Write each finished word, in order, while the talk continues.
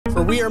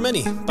For We Are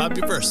Many,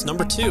 Bobiverse,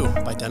 number 2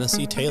 by Dennis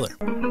E. Taylor.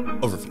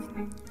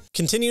 Overview.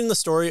 Continuing the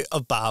story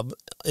of Bob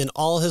in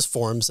all his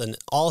forms and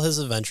all his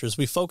adventures,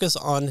 we focus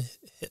on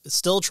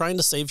still trying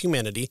to save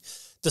humanity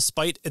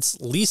despite its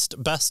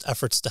least best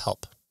efforts to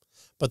help.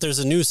 But there's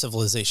a new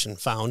civilization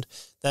found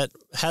that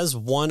has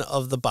one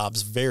of the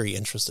Bobs very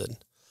interested.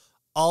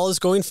 All is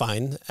going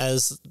fine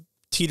as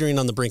teetering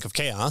on the brink of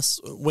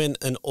chaos when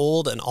an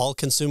old and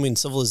all-consuming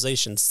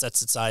civilization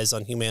sets its eyes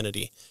on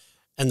humanity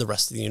and the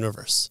rest of the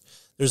universe.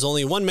 There's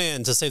only one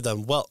man to save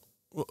them. Well,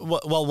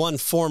 one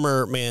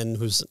former man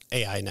who's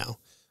AI now.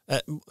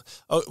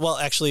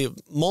 Actually,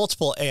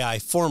 multiple AI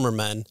former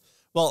men.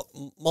 Well,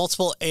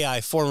 multiple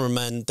AI former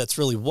men, that's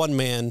really one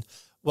man.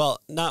 Well,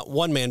 not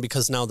one man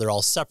because now they're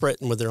all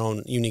separate and with their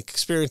own unique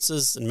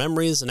experiences and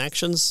memories and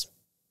actions.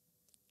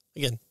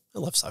 Again, I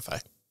love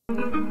sci-fi.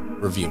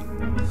 Review.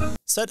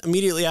 Set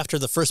immediately after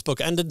the first book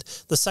ended,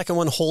 the second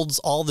one holds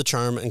all the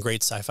charm and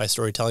great sci-fi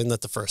storytelling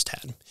that the first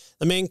had.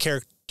 The main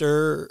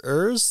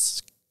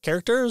characters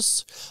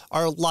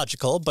are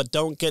logical, but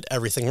don't get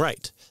everything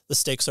right. The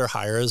stakes are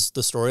higher as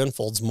the story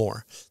unfolds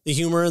more. The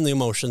humor and the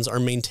emotions are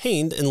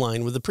maintained in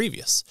line with the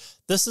previous.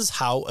 This is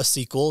how a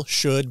sequel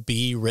should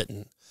be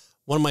written.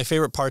 One of my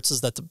favorite parts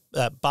is that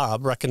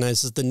Bob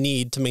recognizes the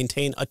need to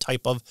maintain a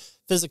type of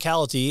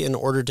physicality in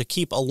order to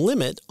keep a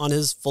limit on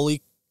his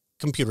fully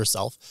computer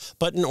self,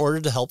 but in order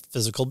to help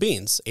physical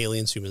beings,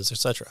 aliens, humans,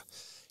 etc.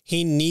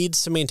 He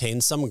needs to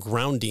maintain some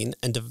grounding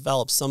and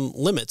develop some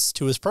limits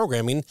to his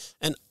programming,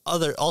 and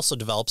also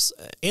develops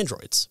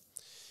androids.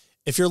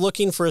 If you're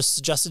looking for a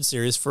suggested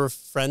series for a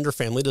friend or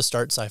family to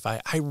start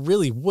sci-fi, I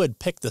really would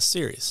pick this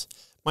series.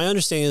 My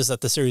understanding is that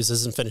the series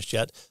isn't finished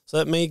yet, so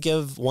that may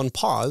give one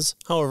pause.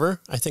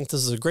 However, I think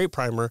this is a great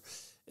primer,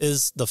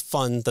 is the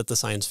fun that the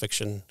science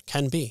fiction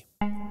can be.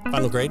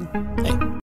 Final grade? A.